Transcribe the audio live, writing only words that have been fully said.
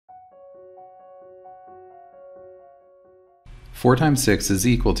4 times 6 is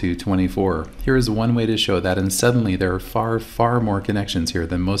equal to 24. Here is one way to show that, and suddenly there are far more connections here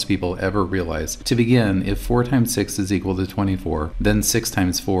than most people ever realize. To begin, if 4 times 6 is equal to 24, then 6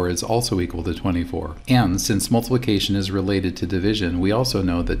 times 4 is also equal to 24. And since multiplication is related to division, we also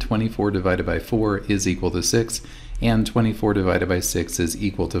know that 24 divided by 4 is equal to 6, and 24 divided by 6 is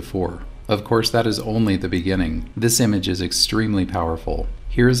equal to 4. Of course, that is only the beginning. This image is extremely powerful.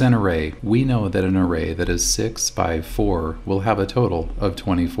 Here is an array. We know that an array that is 6 by 4 will have a total of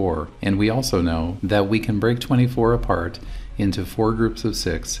 24. And we also know that we can break 24 apart into 4 groups of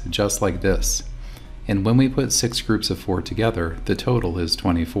 6, just like this. And when we put 6 groups of 4 together, the total is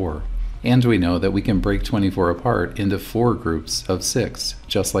 24. And we know that we can break 24 apart into 4 groups of 6,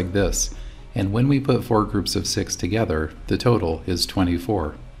 just like this. And when we put 4 groups of 6 together, the total is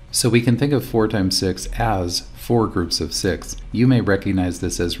 24. So we can think of 4 times 6 as 4 groups of 6. You may recognize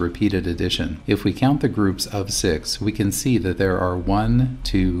this as repeated addition. If we count the groups of 6, we can see that there are 1,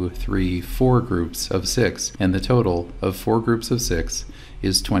 2, 3, 4 groups of 6, and the total of 4 groups of 6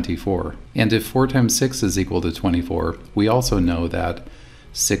 is 24. And if 4 times 6 is equal to 24, we also know that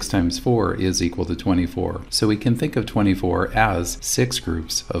 6 times 4 is equal to 24. So we can think of 24 as 6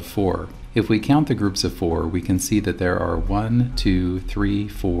 groups of 4. If we count the groups of 4, we can see that there are 1, 2, 3,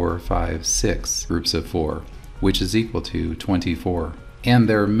 4, 5, 6 groups of 4, which is equal to 24. And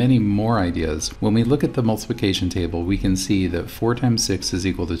there are many more ideas. When we look at the multiplication table, we can see that 4 times 6 is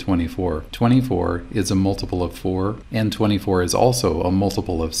equal to 24. 24 is a multiple of 4, and 24 is also a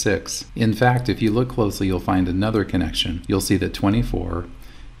multiple of 6. In fact, if you look closely, you'll find another connection. You'll see that 24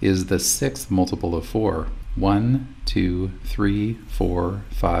 is the 6th multiple of 4. 1, 2, 3, 4,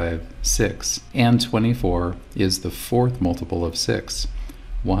 5, 6. And 24 is the 4th multiple of 6.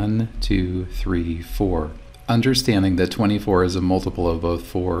 1, 2, 3, 4. Understanding that 24 is a multiple of both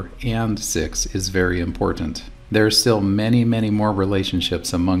 4 and 6 is very important. There are still many more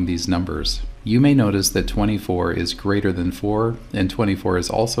relationships among these numbers. You may notice that 24 is greater than 4, and 24 is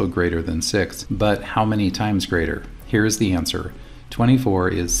also greater than 6. But how many times greater? Here is the answer. 24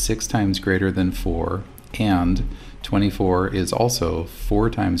 is 6 times greater than 4, and 24 is also 4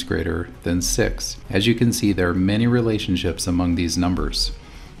 times greater than 6. As you can see, there are many relationships among these numbers.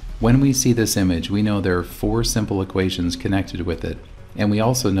 When we see this image, we know there are 4 simple equations connected with it. And we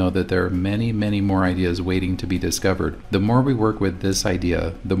also know that there are many more ideas waiting to be discovered. The more we work with this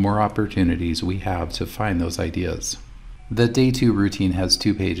idea, the more opportunities we have to find those ideas. The Day 2 routine has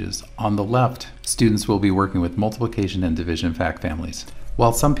 2 pages. On the left, students will be working with multiplication and division fact families.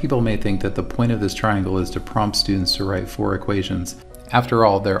 While some people may think that the point of this triangle is to prompt students to write 4 equations, after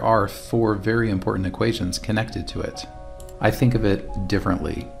all, there are 4 very important equations connected to it. I think of it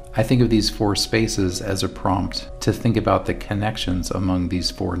differently. I think of these 4 spaces as a prompt to think about the connections among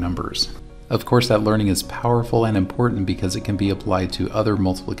these 4 numbers. Of course, that learning is powerful and important because it can be applied to other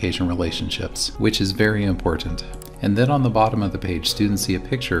multiplication relationships, which is very important. And then on the bottom of the page, students see a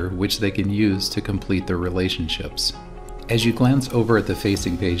picture which they can use to complete their relationships. As you glance over at the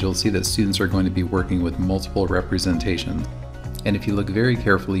facing page, you'll see that students are going to be working with multiple representations. And if you look very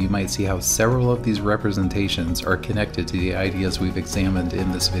carefully, you might see how several of these representations are connected to the ideas we've examined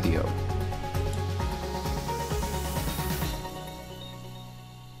in this video.